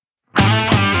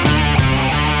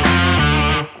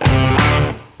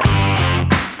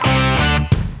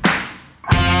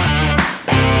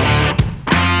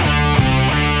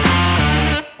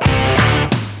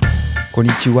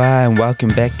Konnichiwa and welcome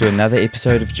back to another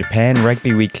episode of Japan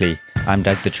Rugby Weekly. I'm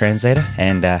Doug the Translator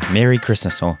and Merry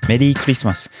Christmas or Merry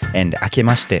Christmas and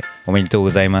Akemashite omedetou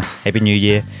gozaimasu. Happy New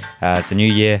Year. It's a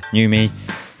new year, new me.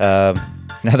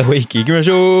 Another week.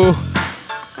 Ikimashou!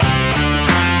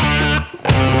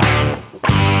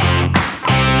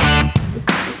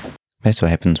 That's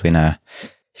what happens when you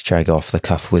try to go off the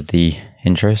cuff with the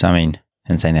intros. I mean,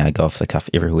 in saying that I go off the cuff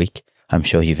every week. I'm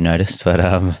sure you've noticed, but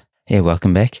yeah,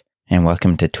 welcome back and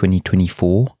welcome to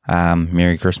 2024.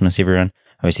 Merry Christmas, everyone.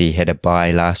 Obviously, had a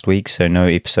bye last week, so no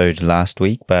episode last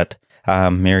week, but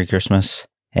Merry Christmas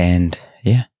and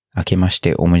yeah,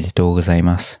 Akemashite omedetou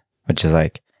gozaimasu, which is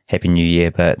like Happy New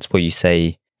Year, but it's what you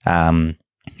say in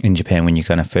Japan when you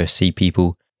kind of first see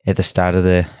people at the start of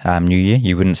the New Year.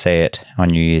 You wouldn't say it on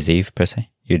New Year's Eve per se.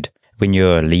 When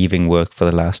you're leaving work for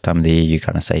the last time of the year, you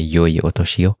kind of say Yoi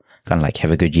otoshi o, kind of like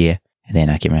have a good year, and then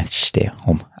Akemashite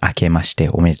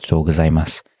omedetou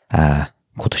gozaimasu.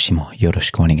 Kotoshi mo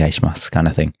yoroshiku onegaishimasu kind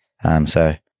of thing.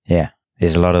 So yeah,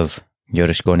 there's a lot of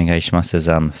yoroshiku onegaishimasu as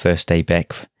first day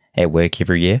back at work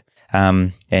every year.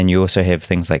 And you also have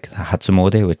things like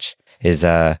Hatsumode, which is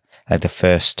like the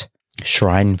first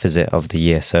shrine visit of the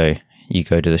year. So you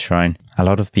go to the shrine. A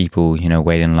lot of people,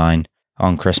 wait in line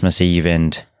on Christmas Eve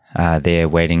and they're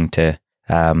waiting to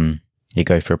you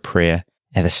go for a prayer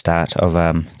at the start of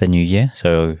the new year,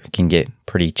 so it can get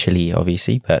pretty chilly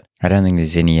obviously, but I don't think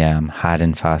there's any hard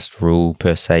and fast rule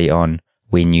per se on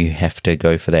when you have to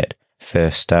go for that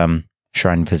first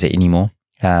shrine visit anymore.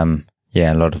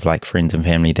 Yeah, a lot of like friends and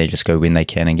family, they just go when they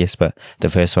can, I guess, but the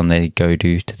first one they go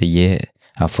to the year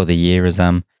for the year is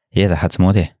the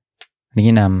Hatsumode.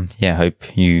 Again, I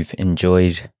hope you've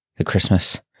enjoyed the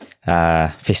Christmas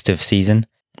festive season.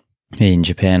 In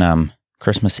Japan,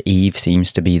 Christmas Eve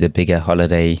seems to be the bigger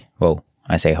holiday. Well,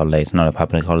 I say holiday, it's not a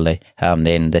public holiday.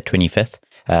 Then the 25th.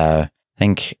 I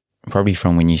think probably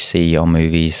from when you see on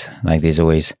movies, like there's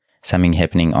always something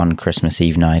happening on Christmas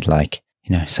Eve night, like,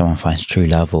 someone finds true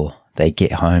love or they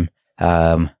get home.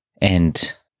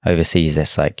 And overseas,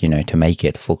 that's like, to make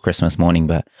it for Christmas morning.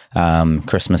 But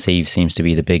Christmas Eve seems to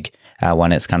be the big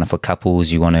one. It's kind of for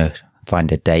couples. You want to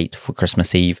find a date for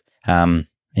Christmas Eve. And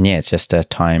yeah, it's just a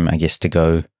time, I guess, to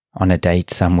go on a date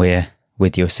somewhere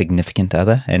with your significant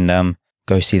other and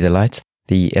go see the lights,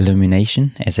 the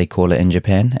illumination, as they call it in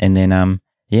Japan. And then,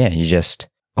 you just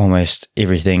almost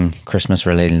everything Christmas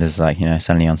related is like,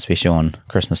 suddenly on special on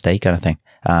Christmas Day kind of thing.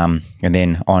 And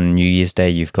then on New Year's Day,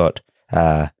 you've got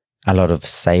a lot of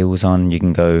sales on. You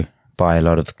can go buy a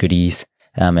lot of goodies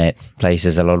at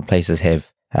places. A lot of places have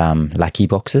lucky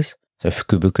boxes, so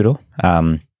fukubukuro.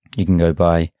 You can go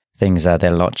buy things that are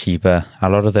a lot cheaper. A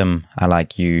lot of them are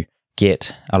like you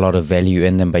get a lot of value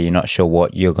in them, but you're not sure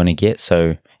what you're going to get.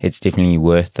 So it's definitely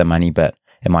worth the money, but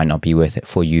it might not be worth it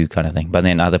for you kind of thing. But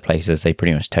then other places, they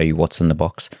pretty much tell you what's in the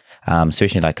box,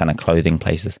 especially like kind of clothing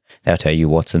places. They'll tell you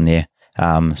what's in there.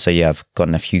 So yeah, I've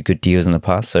gotten a few good deals in the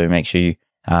past. So make sure you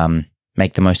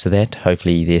make the most of that.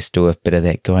 Hopefully there's still a bit of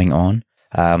that going on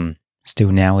still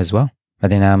now as well.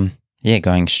 But then,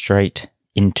 going straight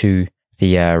into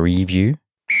the review.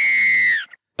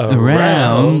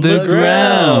 Around the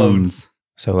grounds.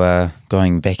 So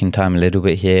going back in time a little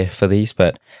bit here for these,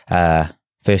 but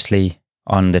firstly,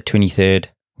 on the 23rd,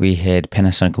 we had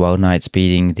Panasonic Wild Knights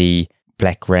beating the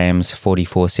Black Rams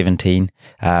 44-17.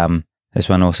 This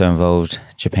one also involved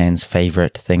Japan's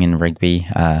favourite thing in rugby,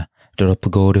 drop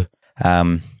goal.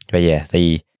 But yeah,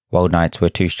 the Wild Knights were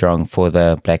too strong for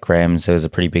the Black Rams. There was a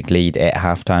pretty big lead at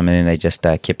halftime, and then they just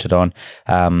kept it on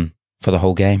for the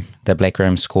whole game. The Black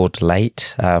Rams scored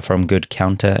late from good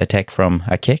counter attack from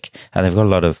a kick. They've got a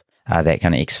lot of that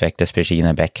kind of X factor, especially in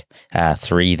the back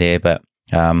three there. But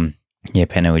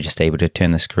Pana were just able to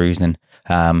turn the screws and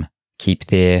keep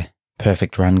their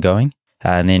perfect run going.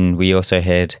 And then we also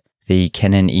had the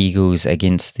Cannon Eagles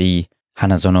against the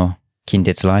Hanazono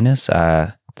Kintetsu Liners.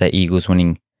 The Eagles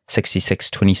winning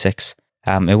 66-26.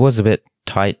 It was a bit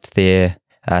tight there,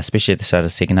 especially at the start of the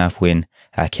second half when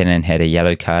Cannon had a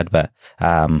yellow card, but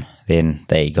then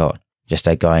they got just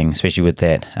going, especially with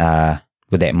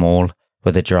that maul,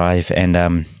 with the drive, and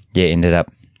ended up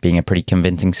being a pretty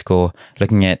convincing score.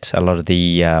 Looking at a lot of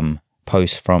the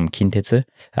posts from Kintetsu,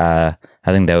 I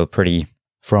think they were pretty,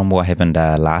 from what happened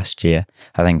last year,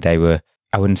 I think they were,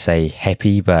 I wouldn't say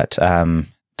happy, but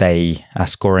they are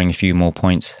scoring a few more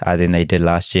points than they did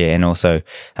last year, and also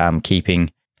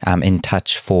keeping in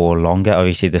touch for longer.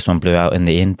 Obviously, this one blew out in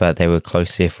the end, but they were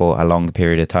close there for a longer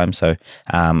period of time. So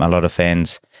a lot of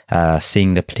fans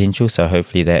seeing the potential. So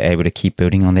hopefully they're able to keep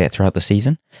building on that throughout the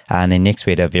season. And then next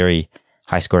we had a very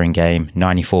high-scoring game,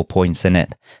 94 points in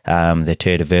it. The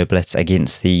Toyota Verblitz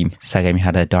against the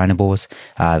Sagamihara Dynaboars.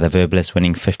 The Verblitz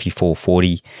winning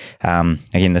 54-40.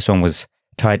 Again, this one was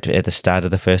tight at the start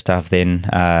of the first half. Then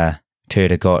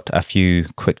Toyota got a few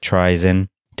quick tries in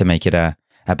to make it a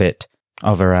bit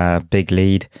of a big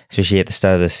lead, especially at the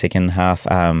start of the second half.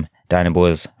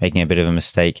 Dynaboars making a bit of a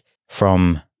mistake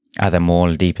from the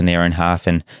maul deep in their own half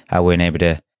and weren't able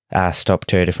to stop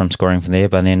Toyota from scoring from there,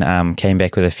 but then came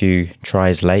back with a few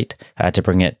tries late to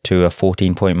bring it to a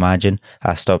 14-point margin.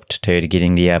 Stopped Toyota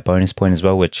getting the bonus point as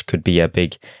well, which could be a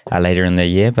big later in the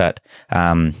year, but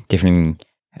definitely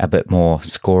a bit more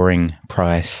scoring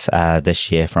price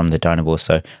this year from the Dynaboars,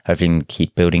 so hopefully we can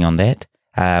keep building on that.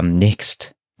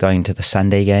 Next, going to the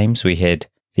Sunday games, we had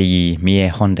the Mie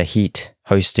Honda Heat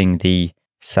hosting the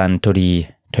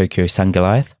Suntory Tokyo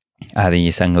Sungoliath. The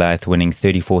Sungoliath winning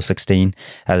 34-16.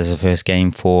 This is the first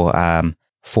game for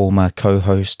former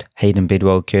co-host Hayden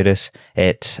Bedwell-Curtis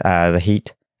at the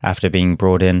Heat after being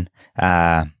brought in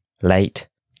late,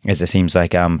 as it seems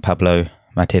like Pablo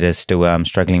Mateta is still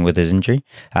struggling with his injury.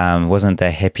 Wasn't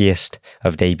the happiest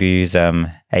of debuts.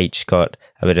 H got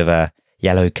a bit of a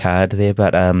yellow card there,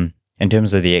 but in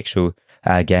terms of the actual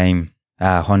game,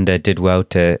 Honda did well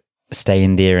to stay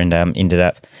in there and ended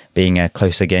up being a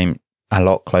closer game, a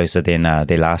lot closer than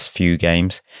their last few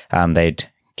games. They'd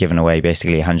given away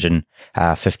basically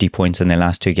 150 points in their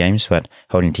last two games, but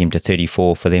holding team to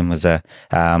 34 for them was a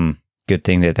good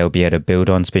thing that they'll be able to build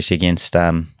on, especially against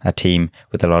a team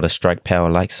with a lot of strike power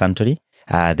like Suntory.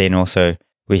 Then also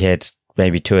we had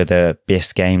maybe two of the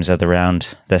best games of the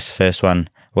round. This first one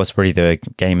was probably the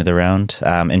game of the round.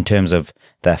 In terms of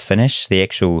the finish, the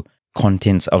actual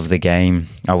contents of the game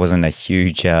I wasn't a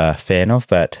huge fan of,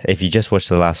 but if you just watch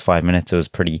the last 5 minutes, it was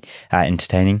pretty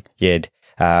entertaining. You had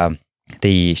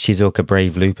the Shizuoka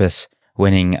Brave Lupus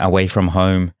winning away from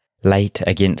home late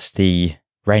against the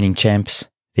reigning champs,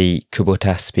 the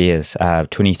Kubota Spears,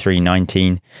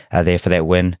 23-19 there for that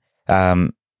win.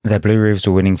 The Blue Revs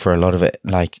were winning for a lot of it,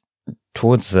 like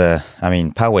towards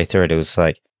partway through it, it was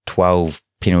like 12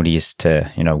 penalties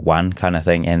to 1 kind of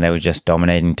thing, and they were just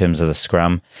dominating in terms of the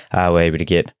scrum. Were able to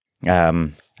get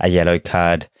a yellow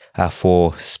card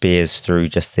for Spears through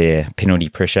just their penalty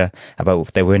pressure,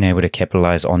 but they weren't able to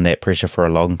capitalize on that pressure for a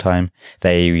long time.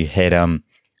 They had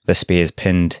the Spears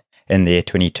pinned in their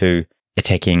 22,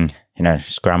 attacking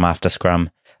scrum after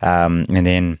scrum, and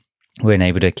then weren't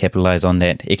able to capitalize on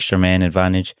that extra man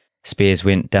advantage. Spears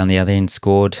went down the other end,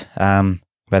 scored, but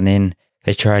then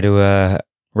they tried to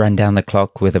run down the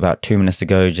clock with about 2 minutes to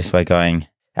go just by going,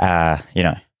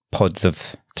 pods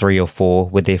of 3 or 4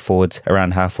 with their forwards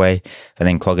around halfway. And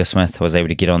then Cogger Smith was able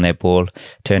to get on that ball,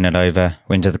 turn it over,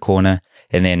 went to the corner.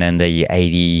 And then in the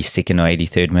 82nd or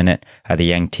 83rd minute, the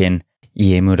young 10,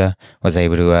 Iemura, was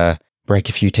able to break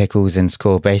a few tackles and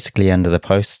score basically under the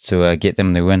post to get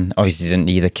them the win. Obviously didn't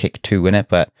need the kick to win it,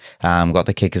 but got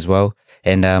the kick as well.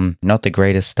 And not the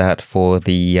greatest start for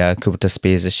the Kubota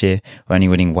Spears this year, only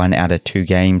winning 1 out of 2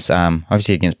 games,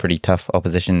 obviously against pretty tough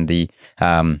opposition. The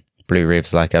Blue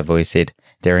Revs, like I've always said,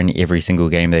 they're in every single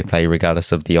game they play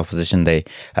regardless of the opposition. They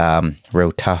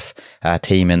real tough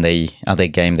team, and the other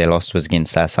game they lost was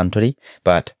against Suntory,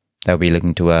 but they'll be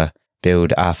looking to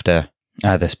build after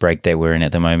this break that we're in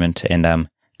at the moment and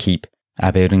keep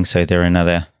building, so they're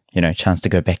another chance to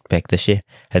go back this year.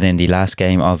 And then the last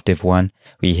game of Div 1,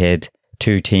 we had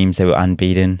 2 teams that were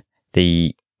unbeaten.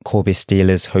 The Kobe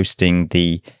Steelers hosting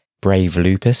the Brave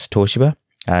Lupus Toshiba.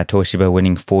 Toshiba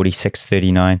winning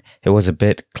 46-39. It was a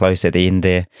bit close at the end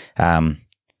there.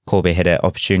 Kobe had an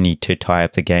opportunity to tie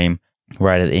up the game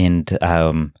right at the end.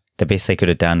 The best they could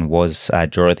have done was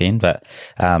draw at the end, but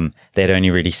they'd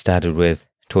only really started with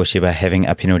Toshiba having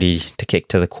a penalty to kick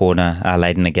to the corner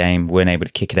late in the game, weren't able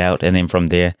to kick it out, and then from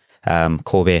there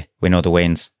Kobe went all the way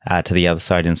to the other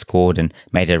side and scored and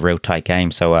made it a real tight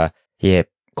game. So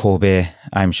Kobe,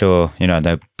 I'm sure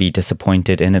they'll be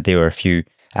disappointed in it. There were a few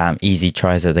easy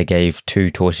tries that they gave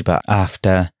to Toshiba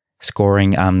after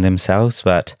scoring themselves,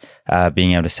 but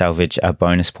being able to salvage a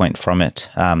bonus point from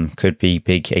it could be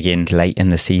big again late in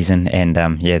the season. And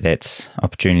that's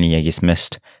opportunity I guess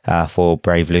missed for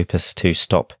Brave Lupus to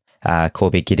stop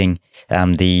Kobe getting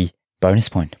the bonus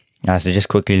point. So just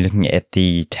quickly looking at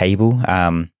the table,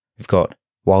 we've got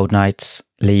Wild Knights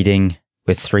leading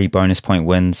with 3 bonus point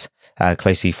wins,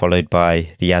 closely followed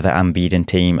by the other unbeaten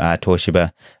team,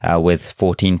 Toshiba, with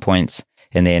 14 points.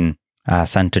 And then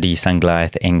Suntory,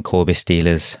 Sungoliath and Kobe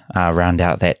Steelers round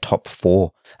out that top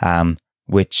 4,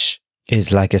 which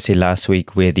is, like I said last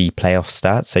week, where the playoffs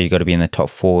start. So you've got to be in the top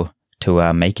 4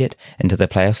 to make it into the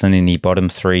playoffs. And then the bottom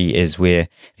three is where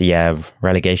the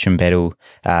relegation battle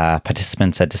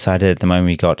participants are decided. At the moment,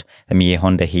 we got the Mie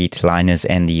Honda Heat, Liners,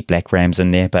 and the Black Rams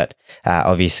in there. But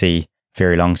obviously,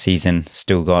 very long season,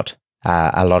 still got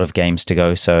a lot of games to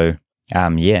go. So,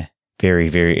 very,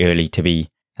 very early to be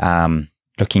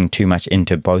looking too much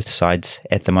into both sides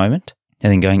at the moment.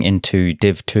 And then going into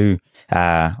Div 2,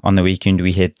 on the weekend,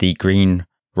 we had the Green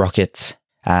Rockets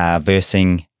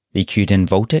versus the Cuden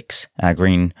Voltics.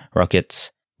 Green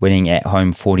Rockets winning at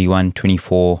home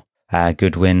 41-24.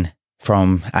 Good win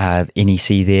from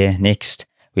NEC there. Next,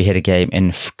 we had a game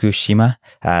in Fukushima,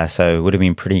 so it would have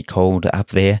been pretty cold up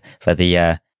there for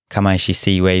the Kamaishi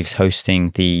Sea Waves hosting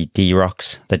the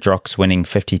D-Rocks, the Drocs winning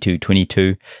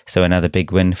 52-22, so another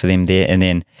big win for them there. And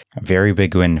then a very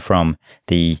big win from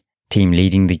the team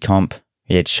leading the comp.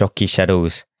 We had Shoki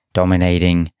Shadows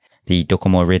dominating the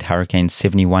Docomo Red Hurricanes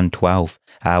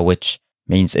 71-12, which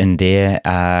means in their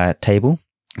table,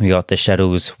 we got the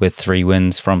Shadows with 3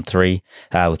 wins from 3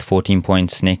 with 14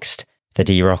 points. Next, the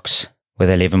D-Rocks with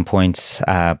 11 points.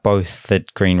 Both the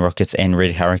Green Rockets and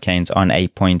Red Hurricanes on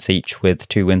 8 points each with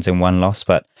 2 wins and 1 loss.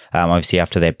 But obviously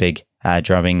after that big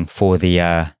drubbing for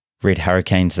the Red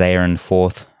Hurricanes, they are in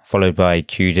 4th, followed by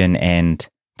Cuden and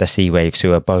the Sea Waves,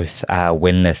 who are both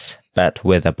winless, but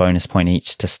with a bonus point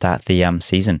each to start the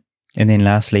season. And then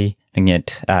lastly, looking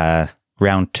at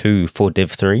round 2 for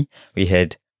Div 3, we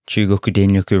had Chugoku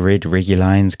Denyoku Red Regi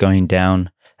Lions going down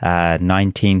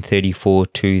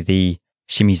 19-34 to the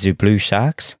Shimizu Blue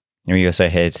Sharks. And we also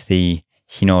had the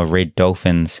Hino Red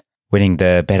Dolphins winning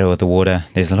the Battle of the Water.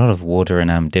 There's a lot of water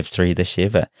in Div 3 this year,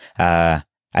 but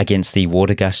against the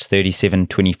Water Gush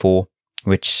 37-24,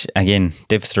 which again,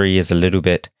 Div 3 is a little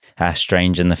bit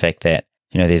strange in the fact that,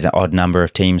 there's an odd number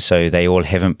of teams, so they all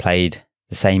haven't played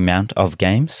the same amount of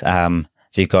games. So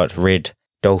you've got Red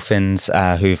Dolphins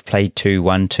who've played 2,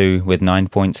 1-2 with 9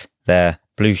 points. The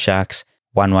Blue Sharks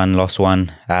 1-1, lost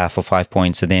 1 for 5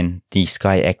 points. And then the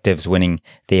Sky Actives winning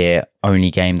their only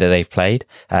game that they've played.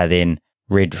 Then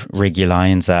Red Regi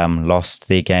Lions lost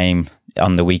their game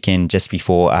on the weekend just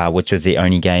before, which was the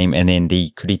only game. And then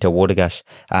the Kurita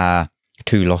Watergush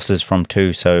 2 losses from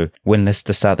 2. So winless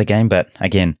to start the game. But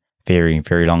again, very,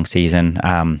 very long season.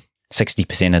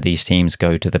 60% of these teams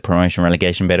go to the promotion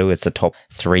relegation battle. It's the top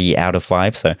 3 out of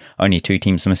 5. So only 2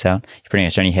 teams miss out. You pretty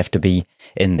much only have to be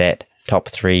in that top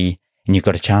 3 and you've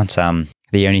got a chance.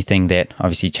 The only thing that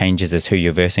obviously changes is who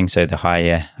you're versing. So the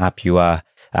higher up you are,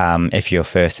 if you're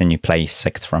first, and you play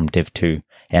 6th from Div 2.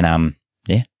 And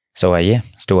still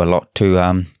a lot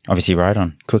to obviously ride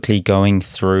on. Quickly going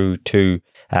through to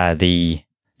the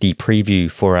preview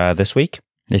for this week.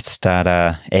 Let's start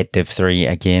at Div 3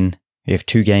 again. We have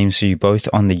 2 games for you both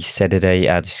on the Saturday.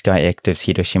 The Sky Actives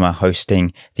Hiroshima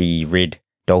hosting the Red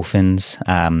Dolphins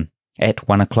at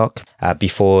 1 o'clock.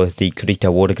 Before the Kurita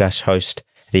Watergush host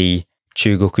the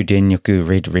Chugoku Denyoku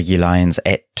Red Regi Lions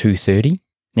at 2:30.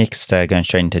 Next, going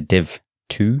straight into Div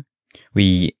 2.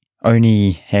 We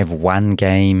only have 1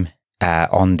 game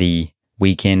on the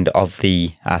weekend of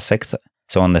the 6th.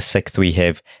 So on the 6th, we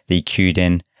have the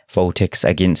Cuden Voltics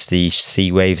against the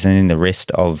Sea Waves, and then the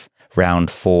rest of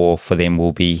round 4 for them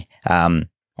will be on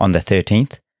the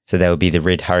 13th. So that will be the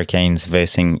Red Hurricanes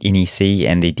versus NEC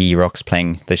and the D-Rocks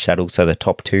playing the Shuttle. So the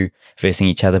top 2 versus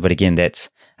each other. But again, that's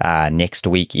next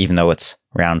week, even though it's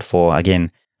round 4.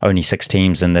 Again, only 6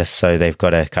 teams in this, so they've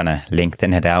got to kind of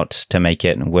lengthen it out to make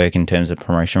it work in terms of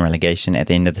promotion relegation at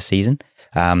the end of the season.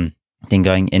 Then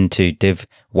going into Div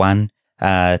 1,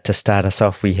 to start us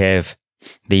off, we have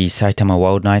the Saitama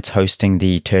Wild Knights hosting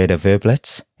the Toyota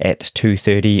Verblitz at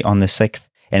 2:30 on the 6th.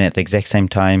 And at the exact same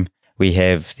time, we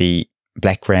have the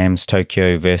Black Rams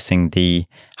Tokyo versus the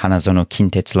Hanazono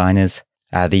Kintetsu Liners.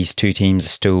 These 2 teams are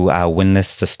still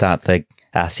winless to start the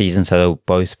season, so they'll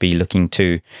both be looking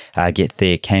to get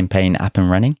their campaign up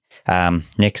and running.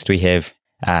 Next, we have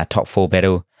top 4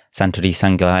 battle, Suntory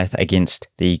Sun Goliath against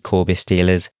the Kobe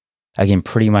Steelers. Again,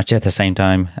 pretty much at the same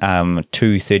time,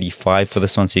 2:35 for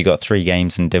this one. So you got 3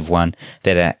 games in Div 1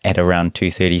 that are at around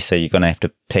 2:30. So you're going to have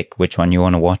to pick which one you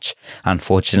want to watch,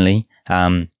 unfortunately.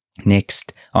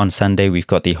 Next, on Sunday, we've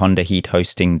got the Honda Heat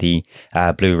hosting the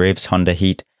Blue Revs. Honda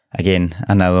Heat, again,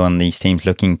 another one of these teams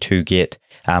looking to get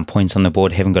points on the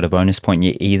board. Haven't got a bonus point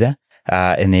yet either.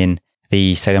 And then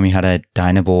the Sagamihara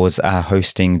Dynaboars are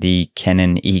hosting the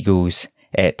Cannon Eagles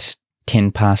at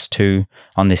 2:10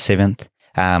 on the 7th.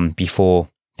 Before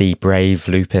the Brave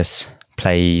Lupus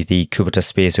play the Kubota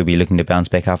Spears, who'll be looking to bounce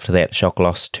back after that shock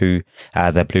loss to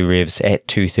the Blue Revs at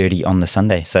 2:30 on the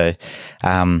Sunday. So,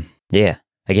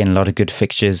 again, a lot of good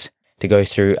fixtures to go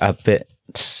through. A bit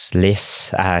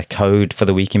less code for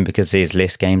the weekend because there's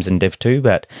less games in Div 2,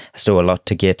 but still a lot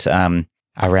to get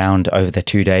around over the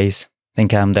 2 days. I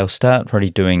think they'll start probably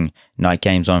doing night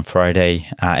games on Friday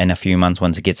in a few months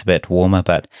once it gets a bit warmer,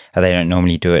 but they don't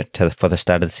normally do it for the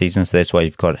start of the season, so that's why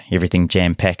you've got everything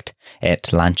jam-packed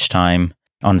at lunchtime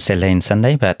on Saturday and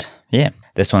Sunday. But yeah,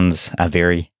 this one's a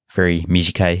very, very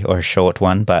musique or a short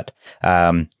one, but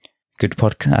good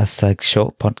podcast, like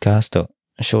short podcast or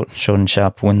short and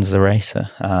sharp wins the race.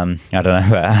 I don't know,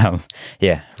 but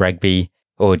yeah, rugby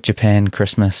or Japan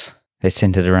Christmas. They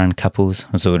centered around couples.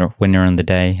 Was a winner on the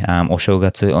day.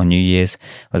 Oshogatsu on New Year's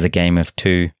was a game of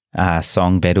 2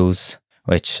 song battles,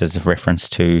 which is a reference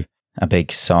to a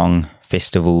big song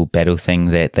festival battle thing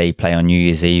that they play on New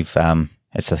Year's Eve.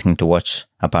 It's a thing to watch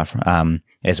apart from,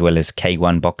 as well as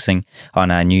K1 boxing on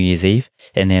New Year's Eve.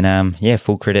 And then,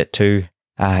 full credit to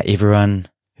everyone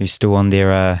who's still on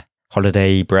their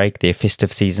holiday break, their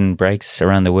festive season breaks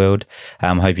around the world.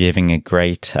 Hope you're having a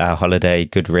great holiday,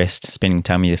 good rest, spending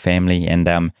time with your family, and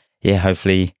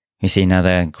hopefully we see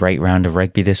another great round of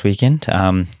rugby this weekend.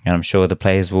 And I'm sure the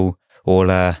players will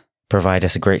all provide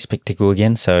us a great spectacle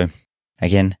again. So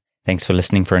again, thanks for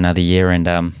listening for another year, and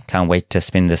can't wait to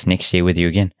spend this next year with you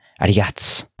again.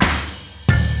 Arigats.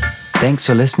 Thanks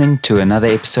for listening to another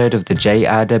episode of the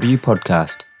JRW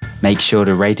podcast. Make sure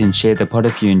to rate and share the pod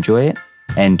if you enjoy it.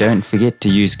 And don't forget to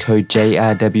use code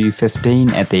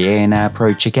JRW15 at the ANR Pro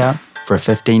checkout for a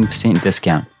 15%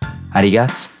 discount.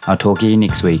 Arigats, I'll talk to you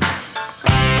next week.